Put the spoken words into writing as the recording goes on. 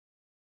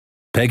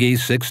Peggy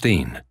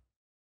 16.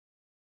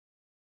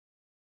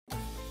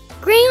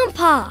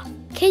 Grandpa,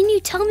 can you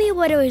tell me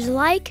what it was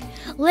like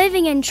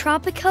living in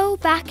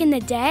Tropico back in the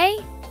day?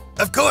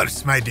 Of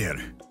course, my dear.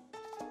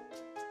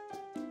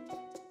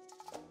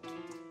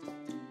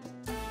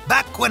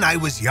 Back when I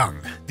was young,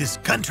 this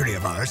country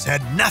of ours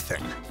had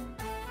nothing.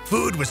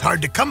 Food was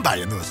hard to come by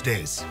in those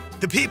days.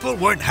 The people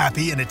weren't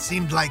happy, and it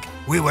seemed like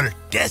we were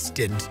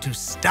destined to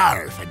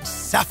starve and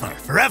suffer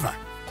forever.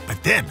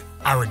 But then,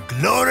 our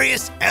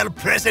glorious El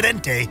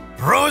Presidente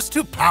rose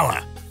to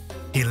power.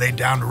 He laid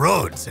down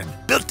roads and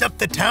built up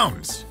the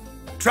towns.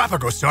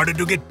 Tropico started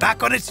to get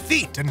back on its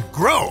feet and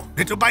grow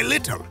little by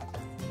little.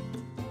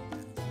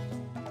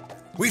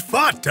 We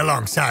fought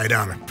alongside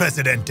our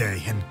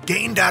Presidente and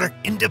gained our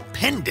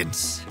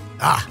independence.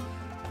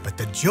 But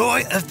the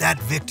joy of that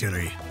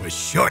victory was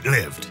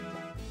short-lived.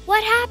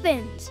 What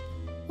happened?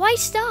 Why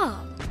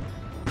stop?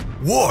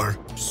 War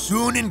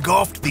soon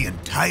engulfed the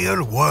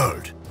entire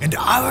world, and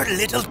our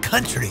little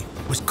country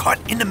was caught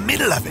in the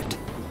middle of it.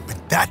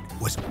 But that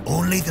was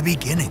only the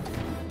beginning.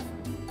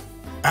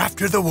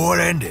 After the war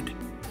ended,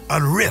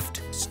 a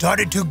rift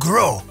started to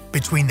grow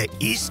between the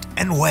East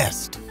and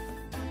West.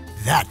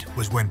 That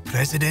was when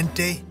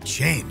Presidente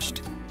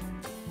changed.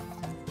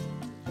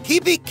 He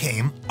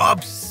became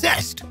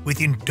obsessed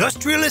with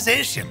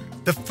industrialization.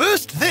 The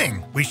first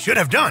thing we should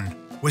have done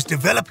was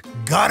develop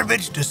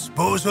garbage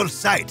disposal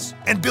sites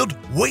and build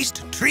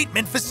waste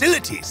treatment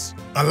facilities.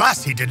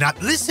 Alas, he did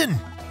not listen.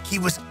 He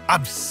was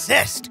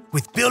obsessed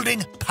with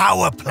building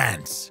power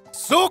plants.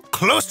 So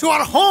close to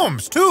our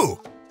homes, too.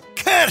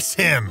 Curse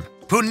him!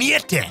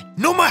 Puñete,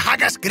 no me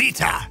hagas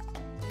grita!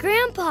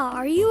 Grandpa,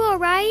 are you all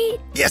right?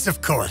 Yes,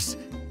 of course.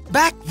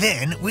 Back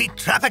then, we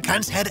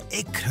Tropicans had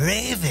a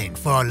craving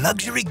for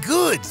luxury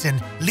goods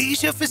and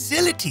leisure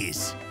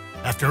facilities.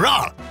 After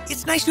all,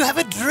 it's nice to have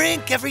a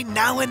drink every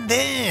now and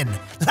then.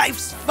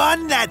 Life's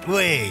fun that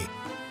way.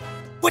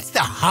 What's the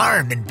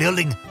harm in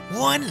building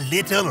one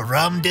little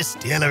rum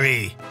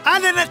distillery?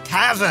 And then a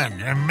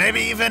tavern, or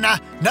maybe even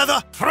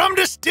another rum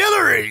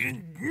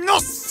distillery? No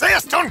sé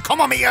esto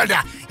como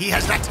mierda. He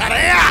has la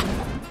tarea.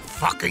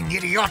 Fucking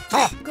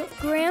idioto.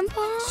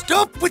 Grandpa?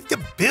 Stop with the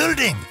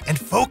building and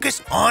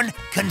focus on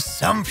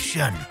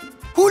consumption.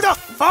 Who the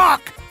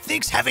fuck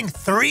thinks having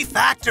 3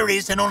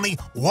 factories and only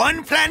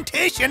 1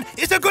 plantation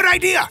is a good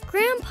idea?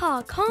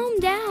 Grandpa, calm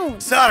down.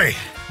 Sorry,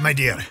 my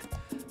dear.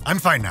 I'm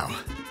fine now.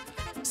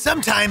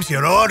 Sometimes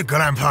your old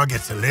grandpa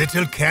gets a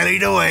little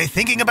carried away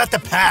thinking about the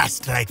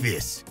past like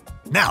this.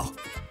 Now,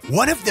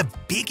 one of the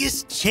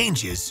biggest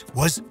changes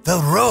was the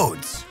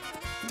roads.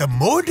 The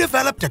more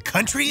developed a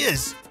country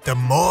is, the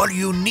more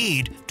you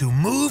need to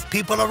move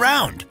people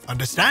around.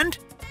 Understand?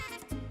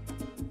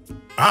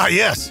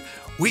 Yes.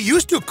 We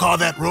used to call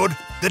that road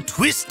the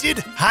Twisted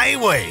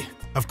Highway.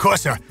 Of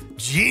course, a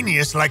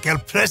genius like El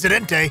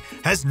Presidente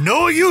has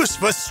no use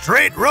for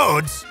straight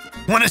roads.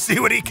 Want to see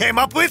what he came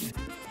up with?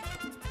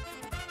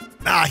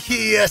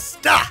 Here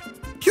está.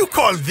 You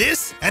call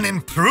this an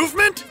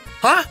improvement?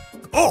 Huh?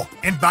 Oh,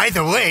 and by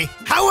the way,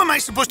 how am I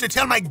supposed to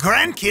tell my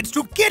grandkids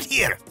to get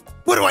here?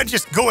 What do I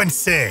just go and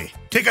say?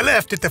 Take a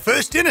left at the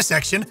first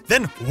intersection,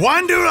 then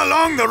wander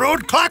along the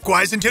road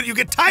clockwise until you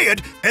get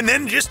tired, and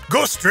then just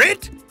go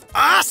straight?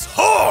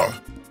 Asshole!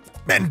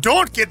 And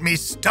don't get me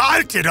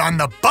started on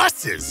the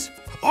buses.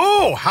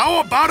 Oh,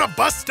 how about a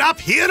bus stop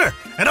here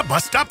and a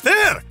bus stop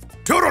there?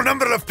 Total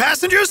number of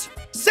passengers?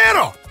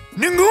 Cero.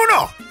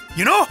 Ninguno.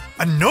 You know,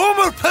 a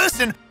normal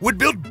person would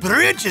build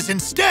bridges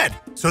instead,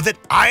 so that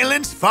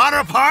islands far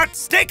apart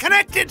stay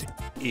connected.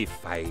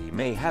 If I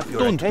may have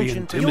your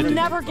attention, You'll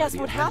never guess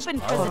what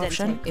happened,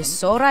 Corruption President. is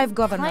so rife,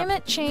 Governor.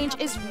 Climate change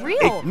is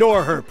real.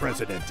 ignore her,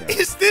 Presidente.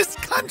 Is this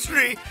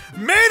country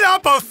made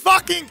up of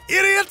fucking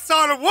idiots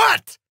or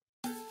what?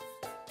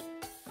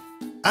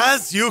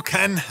 As you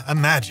can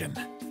imagine,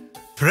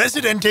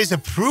 Presidente's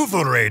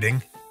approval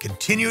rating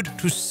continued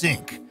to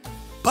sink.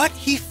 But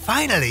he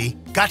finally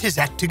got his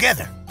act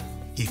together.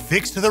 He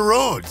fixed the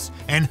roads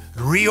and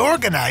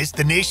reorganized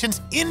the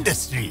nation's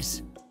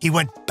industries. He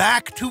went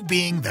back to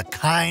being the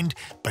kind,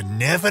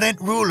 benevolent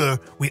ruler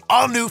we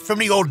all knew from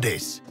the old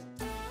days.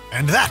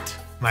 And that,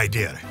 my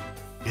dear,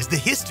 is the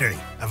history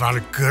of our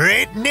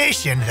great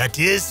nation that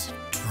is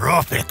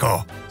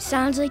Tropico.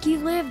 Sounds like you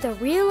lived a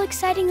real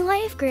exciting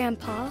life,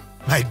 Grandpa.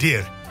 My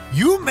dear,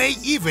 you may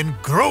even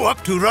grow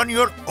up to run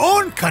your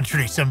own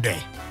country someday.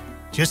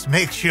 Just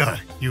make sure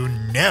you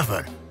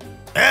never,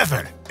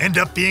 ever end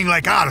up being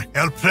like our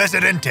El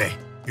Presidente.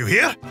 You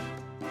hear?